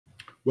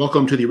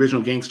Welcome to the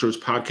Original Gangsters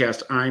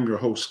podcast. I'm your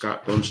host,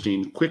 Scott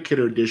Burnstein. Quick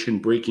hitter edition,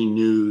 breaking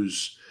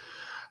news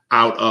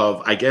out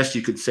of, I guess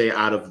you could say,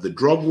 out of the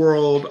drug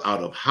world, out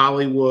of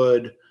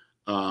Hollywood,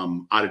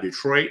 out of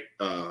Detroit,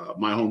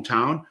 my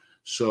hometown.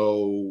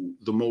 So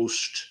the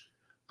most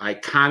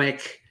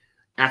iconic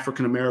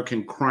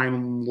African-American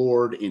crime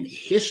lord in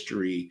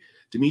history,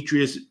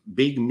 Demetrius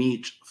Big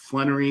Meat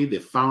Flannery, the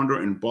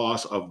founder and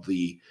boss of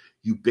the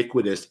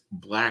ubiquitous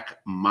Black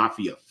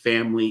Mafia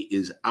family,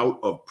 is out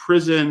of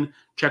prison,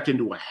 checked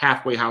into a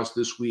halfway house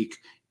this week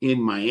in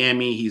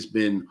Miami. He's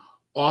been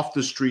off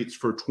the streets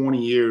for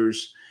 20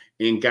 years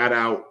and got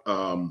out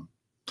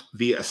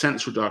via a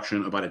sentence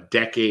reduction about a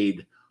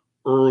decade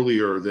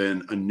earlier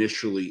than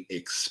initially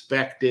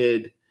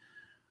expected.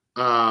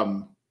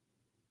 There's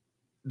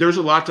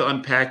a lot to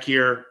unpack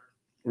here.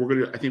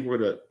 I think we're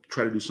gonna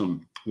try to do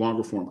some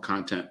longer form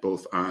content,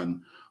 both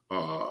on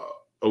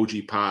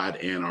OG Pod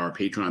and our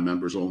Patreon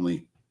members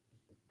only,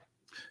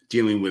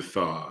 dealing with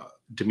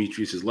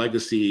Demetrius's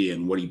legacy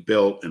and what he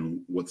built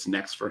and what's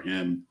next for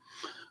him.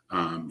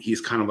 He's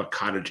kind of a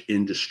cottage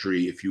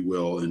industry, if you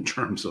will, in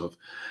terms of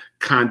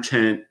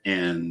content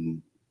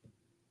and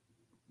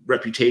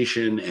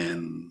reputation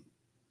and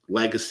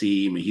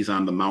legacy. I mean, he's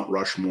on the Mount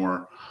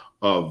Rushmore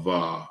of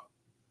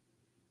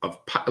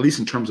at least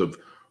in terms of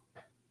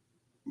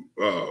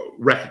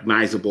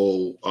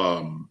recognizable,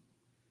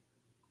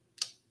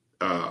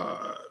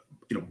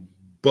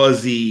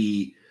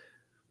 buzzy,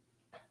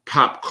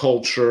 pop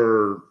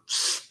culture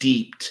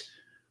steeped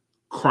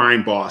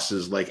crime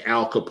bosses like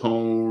Al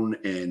Capone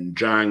and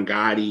John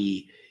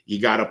Gotti. You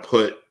got to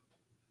put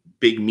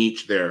Big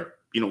Meech there,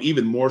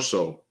 even more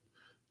so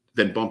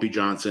than Bumpy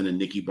Johnson and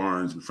Nicky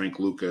Barnes and Frank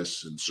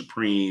Lucas and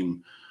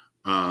Supreme,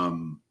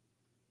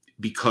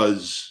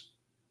 because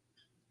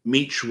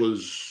Meech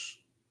was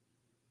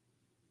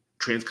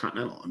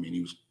transcontinental. I mean, he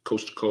was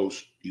coast to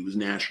coast. He was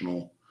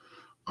national.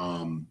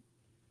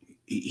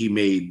 He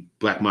made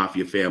Black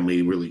Mafia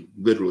family really,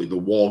 literally the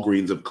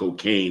Walgreens of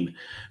cocaine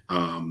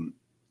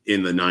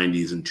in the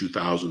 90s and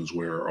 2000s,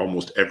 where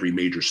almost every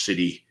major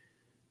city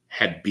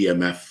had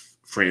BMF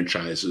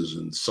franchises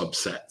and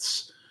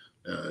subsets.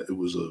 It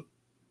was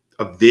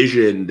a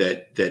vision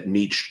that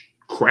Meech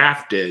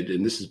crafted,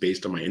 and this is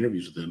based on my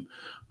interviews with him,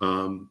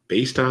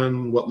 based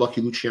on what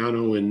Lucky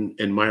Luciano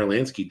and Meyer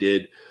Lansky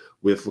did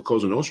with La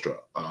Cosa Nostra.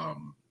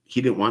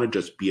 He didn't want to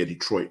just be a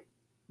Detroit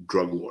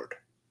drug lord.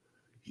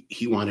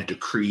 He wanted to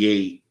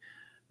create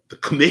the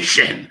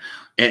commission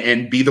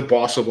and be the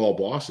boss of all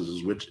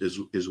bosses, which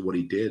is what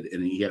he did.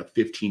 And he had a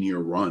 15-year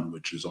run,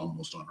 which is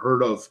almost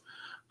unheard of.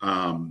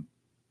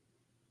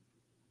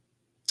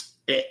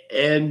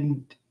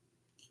 And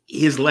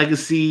his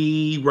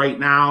legacy right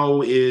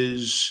now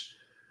is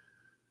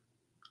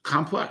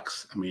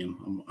complex. I mean,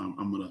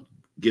 I'm going to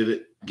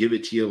give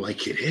it to you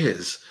like it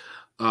is.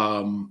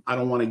 I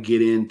don't want to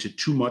get into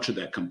too much of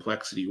that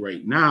complexity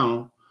right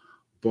now,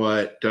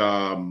 but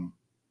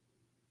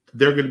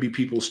there are going to be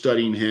people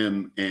studying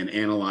him and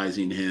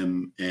analyzing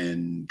him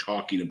and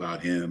talking about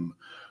him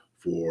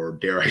for,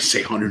 dare I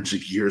say, hundreds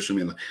of years. I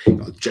mean,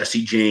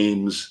 Jesse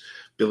James,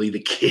 Billy the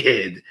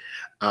Kid.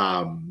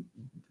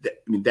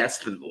 That's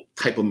the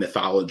type of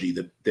mythology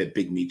that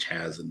Big Meech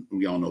has. And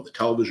we all know the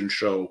television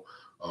show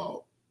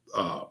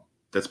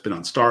that's been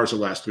on Stars the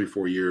last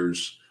 3-4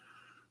 years.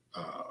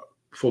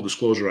 Full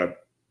disclosure,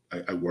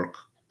 I work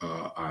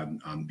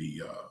on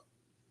the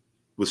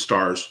with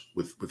Stars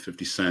with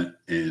 50 Cent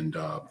and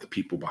the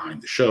people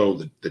behind the show,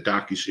 the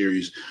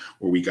docuseries,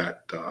 where we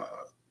got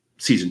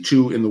season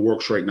 2 in the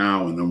works right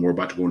now, and then we're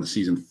about to go into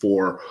season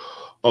 4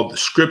 of the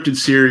scripted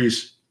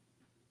series.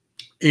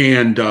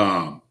 And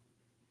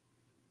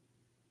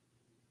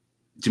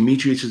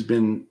Demetrius has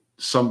been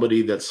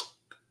somebody that's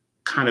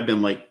kind of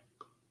been like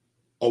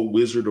a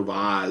Wizard of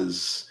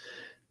Oz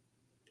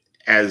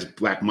as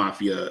Black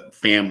Mafia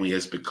family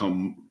has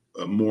become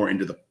more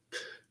into the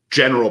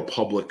general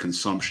public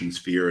consumption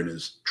sphere and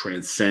has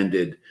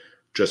transcended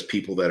just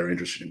people that are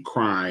interested in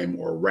crime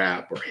or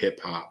rap or hip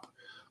hop.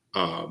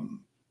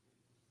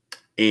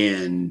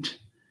 And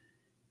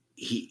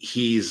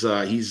he's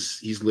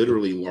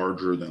literally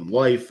larger than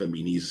life. I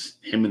mean,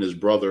 him and his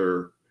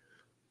brother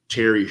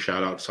Terry,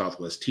 shout out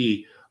Southwest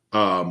T.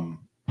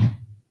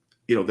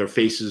 Their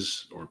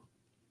faces, or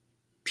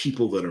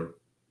people that are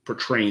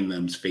portraying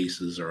them's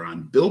faces, are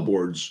on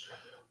billboards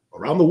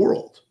around the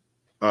world.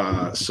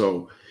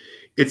 So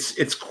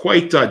it's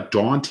quite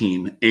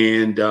daunting.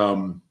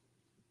 And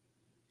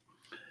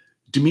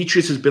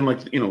Demetrius has been like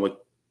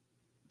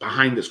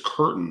behind this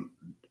curtain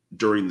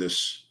during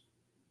this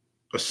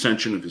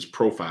ascension of his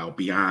profile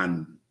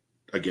beyond,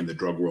 again, the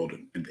drug world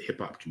and the hip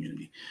hop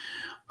community.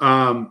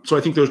 So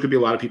I think there's going to be a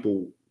lot of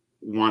people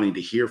wanting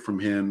to hear from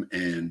him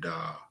and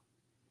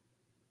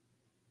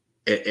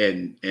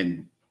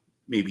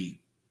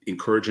maybe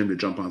encourage him to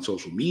jump on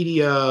social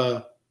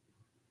media.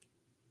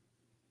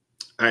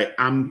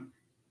 I'm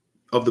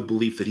of the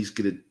belief that he's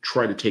going to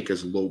try to take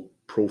as low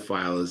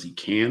profile as he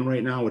can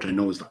right now, which I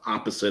know is the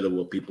opposite of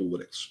what people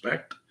would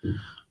expect.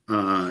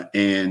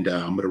 And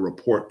I'm going to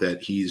report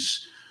that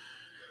he's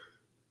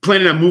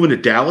planning on moving to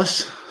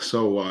Dallas.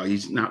 So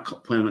he's not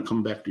planning on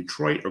coming back to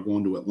Detroit or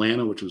going to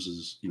Atlanta, which was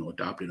his,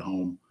 adopted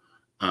home.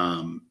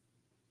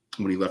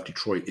 When he left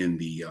Detroit in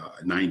the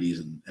 90s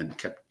and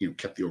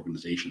kept the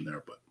organization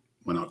there, but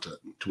went out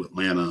to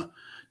Atlanta.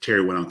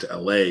 Terry went out to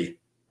LA,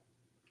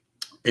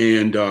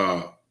 and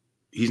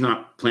he's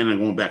not planning on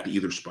going back to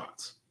either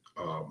spots.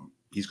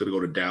 He's going to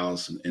go to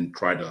Dallas and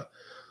try to,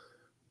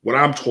 what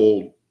I'm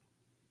told,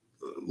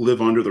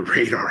 live under the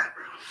radar.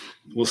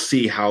 We'll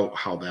see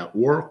how that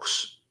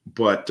works,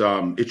 but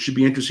it should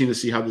be interesting to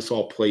see how this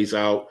all plays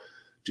out.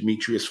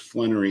 Demetrius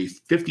Flannery,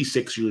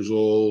 56 years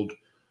old.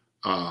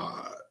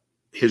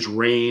 His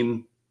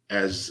reign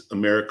as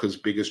America's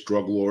biggest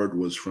drug lord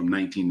was from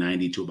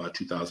 1990 to about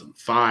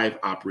 2005.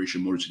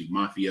 Operation Motor City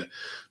Mafia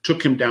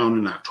took him down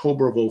in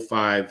October of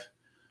 2005.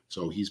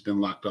 So he's been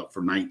locked up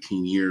for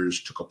 19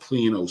 years. Took a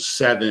plea in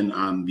 2007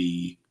 on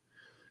the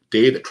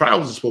day the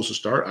trial was supposed to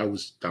start. I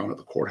was down at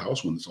the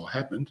courthouse when this all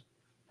happened.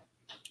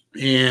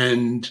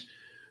 And,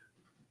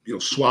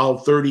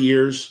 swallowed 30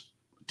 years,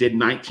 did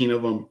 19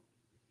 of them.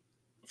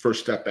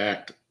 First Step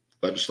Act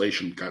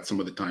legislation, got some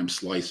of the time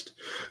sliced.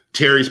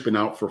 Terry's been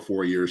out for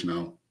 4 years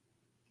now.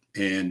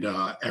 And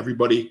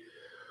everybody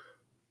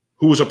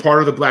who was a part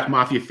of the Black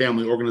Mafia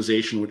family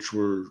organization, which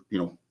were,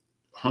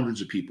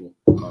 hundreds of people,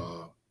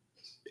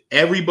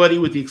 everybody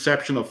with the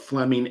exception of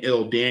Fleming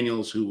Ill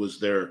Daniels, who was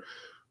their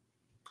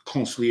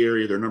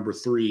consigliere, their number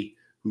 3,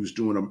 who's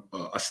doing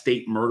a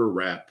state murder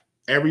rap.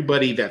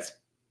 Everybody that's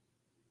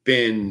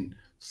been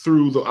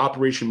through the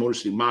Operation Motor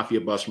City Mafia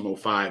bust from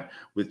 2005,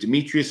 with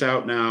Demetrius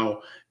out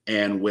now,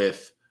 and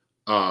with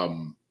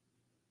PJ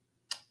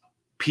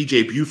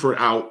Buford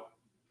out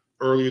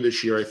earlier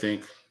this year, I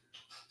think,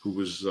 who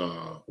was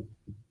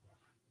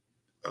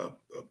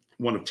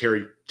one of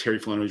Terry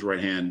Flannery's right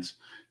hands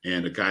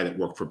and a guy that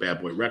worked for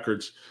Bad Boy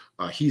Records.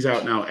 He's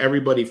out now.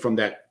 Everybody from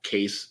that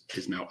case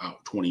is now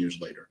out 20 years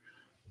later.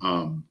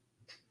 The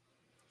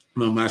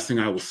last thing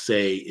I will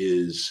say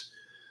is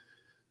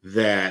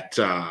that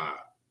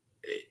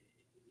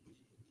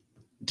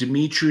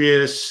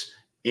Demetrius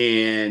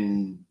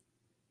and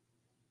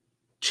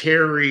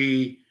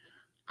Terry,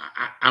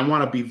 I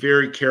want to be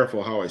very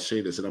careful how I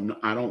say this, and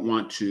I don't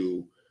want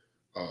to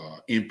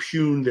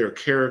impugn their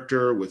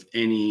character with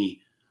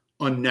any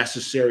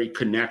unnecessary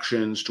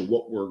connections to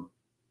what we're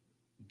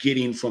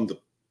getting from the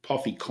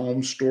Puffy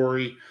Combs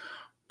story,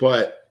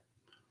 but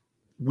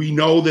we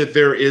know that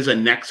there is a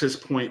nexus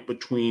point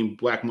between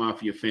Black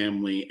Mafia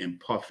family and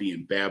Puffy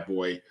and Bad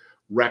Boy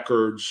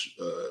Records.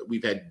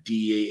 We've had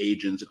DEA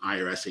agents and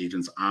IRS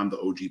agents on the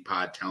OG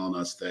pod telling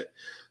us that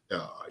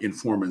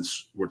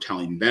informants were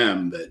telling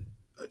them that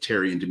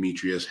Terry and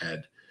Demetrius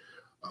had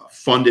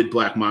funded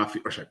Black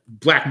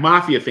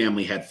Mafia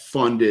family had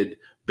funded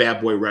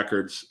Bad Boy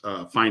Records,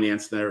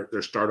 financed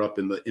their startup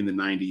in the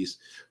 90s,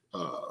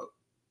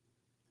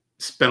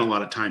 spent a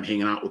lot of time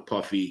hanging out with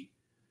Puffy.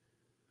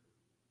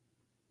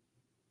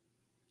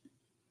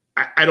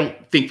 I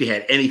don't think they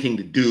had anything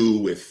to do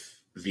with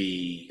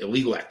the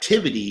illegal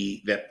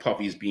activity that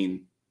Puffy is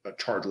being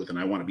charged with, and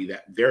I want to be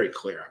that very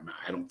clear.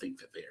 I don't think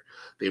that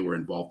they were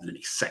involved in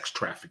any sex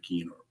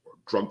trafficking or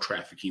drug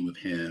trafficking with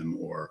him,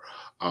 or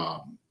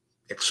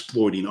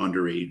exploiting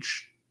underage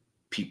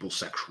people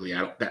sexually.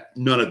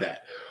 None of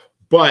that.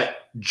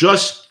 But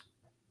just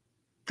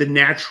the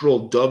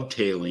natural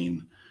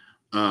dovetailing,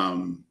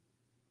 and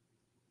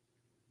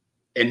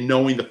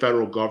knowing the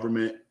federal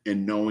government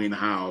and knowing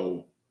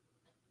how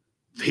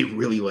they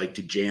really like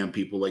to jam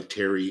people like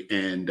Terry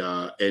and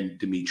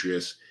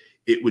Demetrius,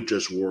 it would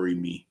just worry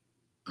me,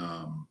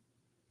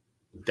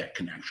 that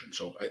connection.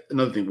 So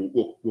another thing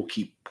we'll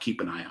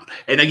keep an eye on.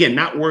 And again,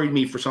 not worried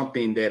me for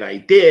something that I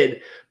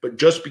did, but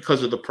just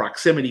because of the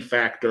proximity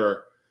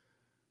factor,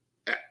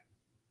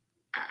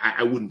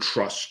 I wouldn't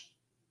trust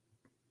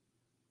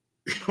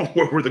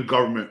where the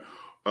government,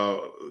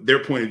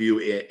 their point of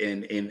view.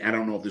 And I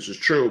don't know if this is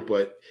true,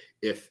 but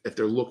if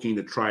they're looking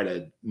to try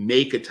to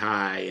make a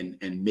tie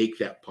and make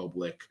that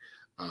public,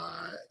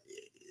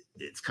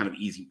 it's kind of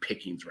easy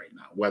pickings right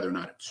now. Whether or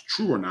not it's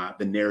true or not,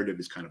 the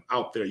narrative is kind of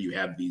out there. You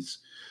have these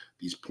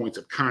points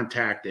of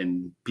contact,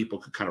 and people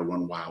could kind of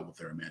run wild with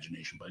their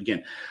imagination. But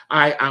again,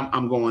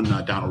 I'm going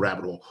down a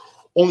rabbit hole.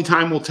 Only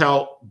time will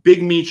tell.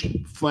 Big Meech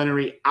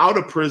Flannery out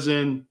of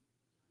prison.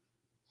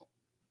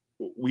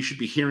 We should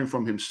be hearing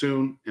from him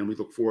soon, and we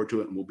look forward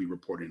to it, and we'll be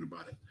reporting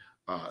about it.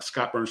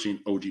 Scott Burnstein,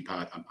 OG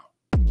Pod, I'm out.